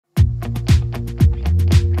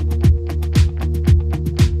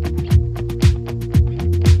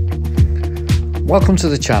Welcome to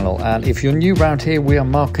the channel, and if you're new round here, we are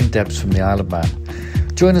Mark and Debs from the Isle of Man.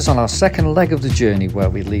 Join us on our second leg of the journey, where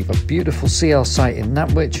we leave a beautiful CL site in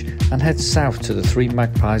Nantwich and head south to the Three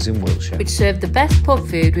Magpies in Wiltshire, which serve the best pub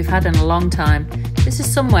food we've had in a long time. This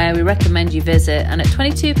is somewhere we recommend you visit, and at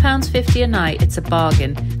 £22.50 a night it's a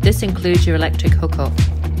bargain. This includes your electric hookup.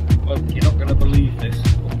 Well, you're not going to believe this.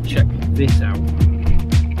 Check this out.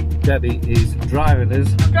 Debbie is driving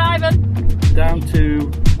us. I'm driving. Down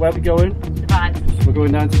to, where are we going? Devizes. We're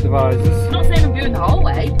going down to Devizes. I'm not saying I'm doing the whole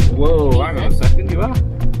way. Whoa, hang on a second, you are?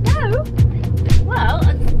 No. Well,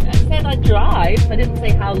 I said I'd drive. I didn't say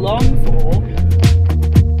how long for.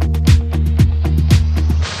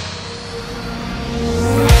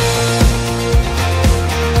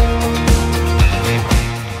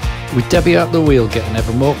 With Debbie at the wheel, getting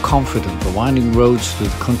ever more confident, the winding roads through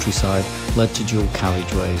the countryside led to dual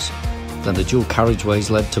carriageways. Then the dual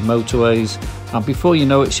carriageways led to motorways, and before you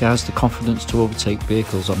know it, she has the confidence to overtake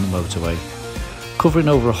vehicles on the motorway. Covering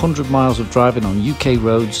over 100 miles of driving on UK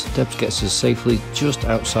roads, Debs gets us safely just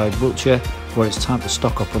outside Wiltshire, where it's time to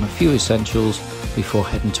stock up on a few essentials before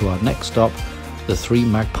heading to our next stop, the Three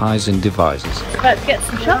Magpies in Devizes. About to get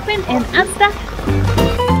some shopping in Asda.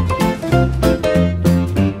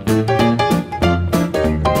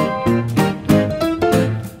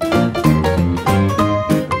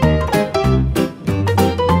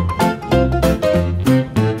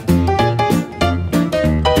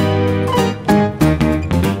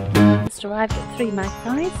 Arrived at Three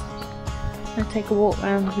Magpies. I'm going to take a walk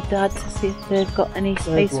around with Dad to see if they've got any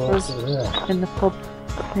space for us in the pub.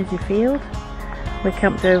 There's your field. We're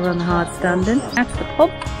camped over on the hard standing. Out to the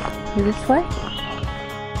pub, go this way.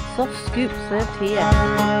 Soft scoop served here.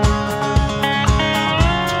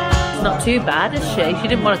 It's not too bad, is she? She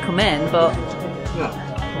didn't want to come in, but...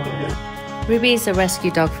 Ruby is a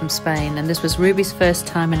rescue dog from Spain, and this was Ruby's first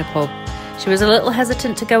time in a pub. She was a little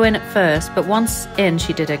hesitant to go in at first, but once in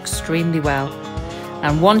she did extremely well.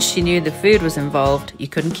 And once she knew the food was involved, you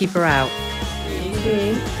couldn't keep her out.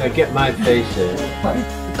 I get my face in.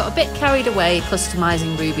 We got a bit carried away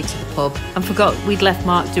customising Ruby to the pub and forgot we'd left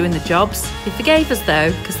Mark doing the jobs. He forgave us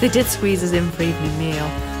though, because they did squeeze us in for evening meal.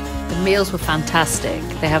 The meals were fantastic.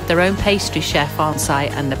 They have their own pastry chef on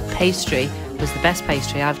site, and the pastry was the best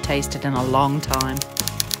pastry I've tasted in a long time.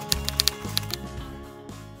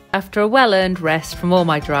 After a well-earned rest from all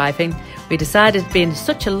my driving, we decided, being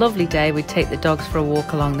such a lovely day, we'd take the dogs for a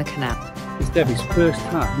walk along the canal. It's Debbie's first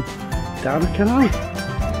time down the canal.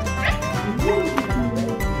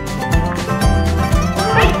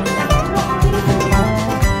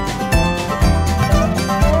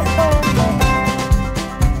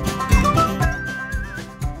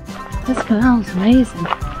 This canal's amazing.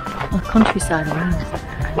 The countryside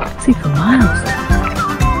around. See for miles.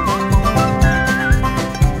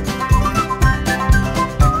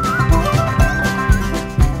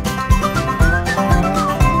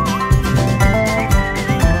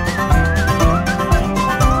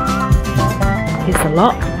 Here's the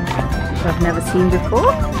lock, which I've never seen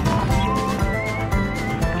before.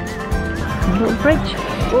 A little bridge.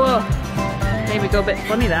 Whoa! Made me go a bit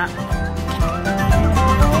funny, that.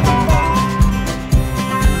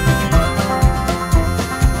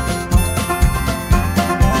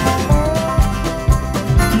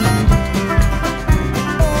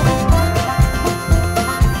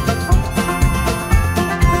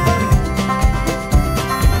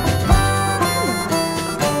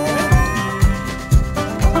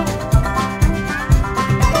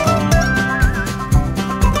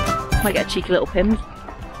 Might get a cheeky little Pims.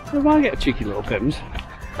 We might get a cheeky little Pims.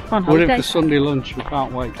 On We're in holiday. for Sunday lunch, we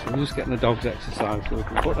can't wait, so we're just getting the dogs exercise so we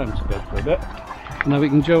can put them to bed for a bit. And then we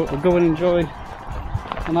can go and enjoy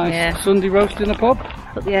a nice Sunday roast in the pub.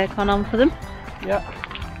 Put the aircon on for them. Yeah.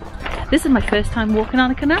 This is my first time walking on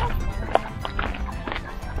a canal.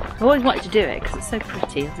 I've always wanted to do it because it's so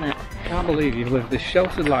pretty, isn't it? I can't believe you've lived this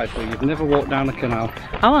sheltered life where you've never walked down a canal.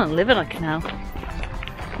 I want to live on a canal.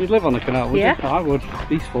 You'd live on a canal, would Yeah. you? I would.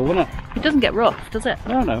 Peaceful, wouldn't it? It doesn't get rough, does it?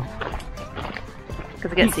 No, no.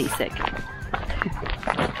 Because I get seasick.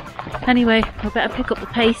 Anyway, I better pick up the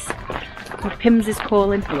pace. My Pims is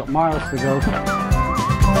calling. We've got miles to go.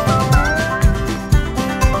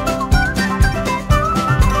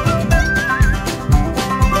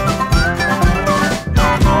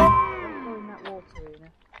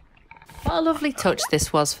 What a lovely touch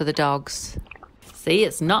this was for the dogs. See,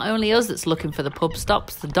 it's not only us that's looking for the pub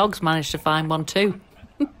stops, the dogs managed to find one too.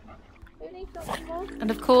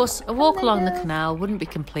 And of course, a walk along the canal wouldn't be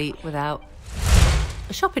complete without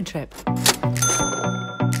a shopping trip.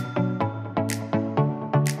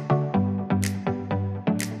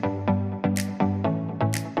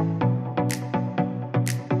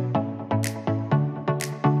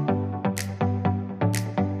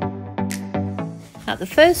 the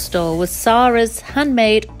first stall was Sarah's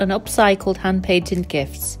handmade and upcycled hand-painted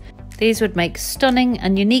gifts. These would make stunning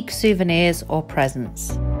and unique souvenirs or presents.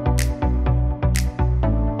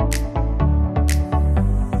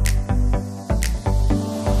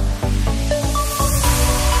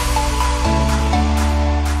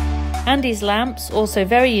 Andy's lamps, also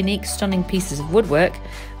very unique, stunning pieces of woodwork,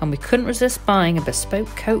 and we couldn't resist buying a bespoke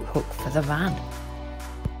coat hook for the van.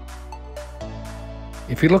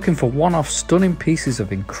 If you're looking for one-off stunning pieces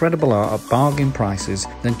of incredible art at bargain prices,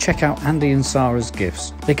 then check out Andy and Sarah's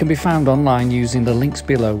gifts. They can be found online using the links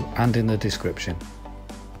below and in the description.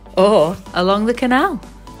 Or along the canal.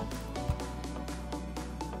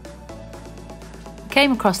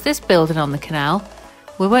 Came across this building on the canal.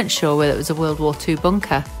 We weren't sure whether it was a World War II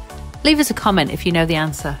bunker. Leave us a comment if you know the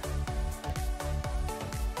answer.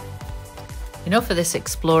 Enough of this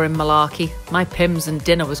exploring malarkey. My Pims and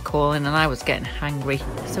dinner was calling and I was getting hangry.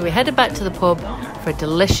 So we headed back to the pub for a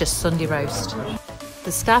delicious Sunday roast.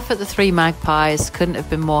 The staff at the 3 Magpies couldn't have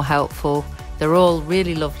been more helpful. They're all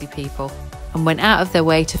really lovely people and went out of their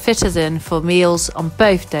way to fit us in for meals on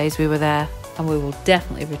both days we were there, and we will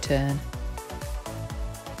definitely return.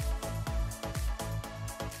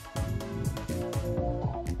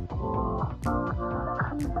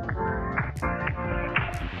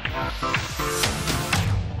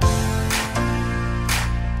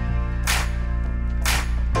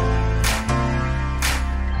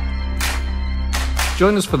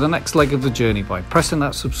 Join us for the next leg of the journey by pressing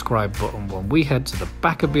that subscribe button when we head to the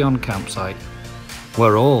back of Beyond campsite,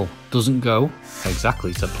 where all doesn't go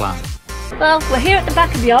exactly to plan. Well, we're here at the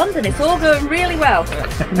back of Beyond and it's all going really well.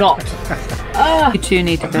 Not. Oh. You two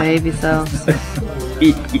need to behave yourselves.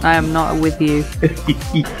 I am not with you.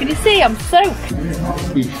 Can you see I'm soaked?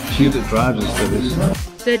 She that drives us to this.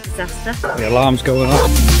 Third disaster. The alarm's going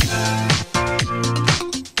off.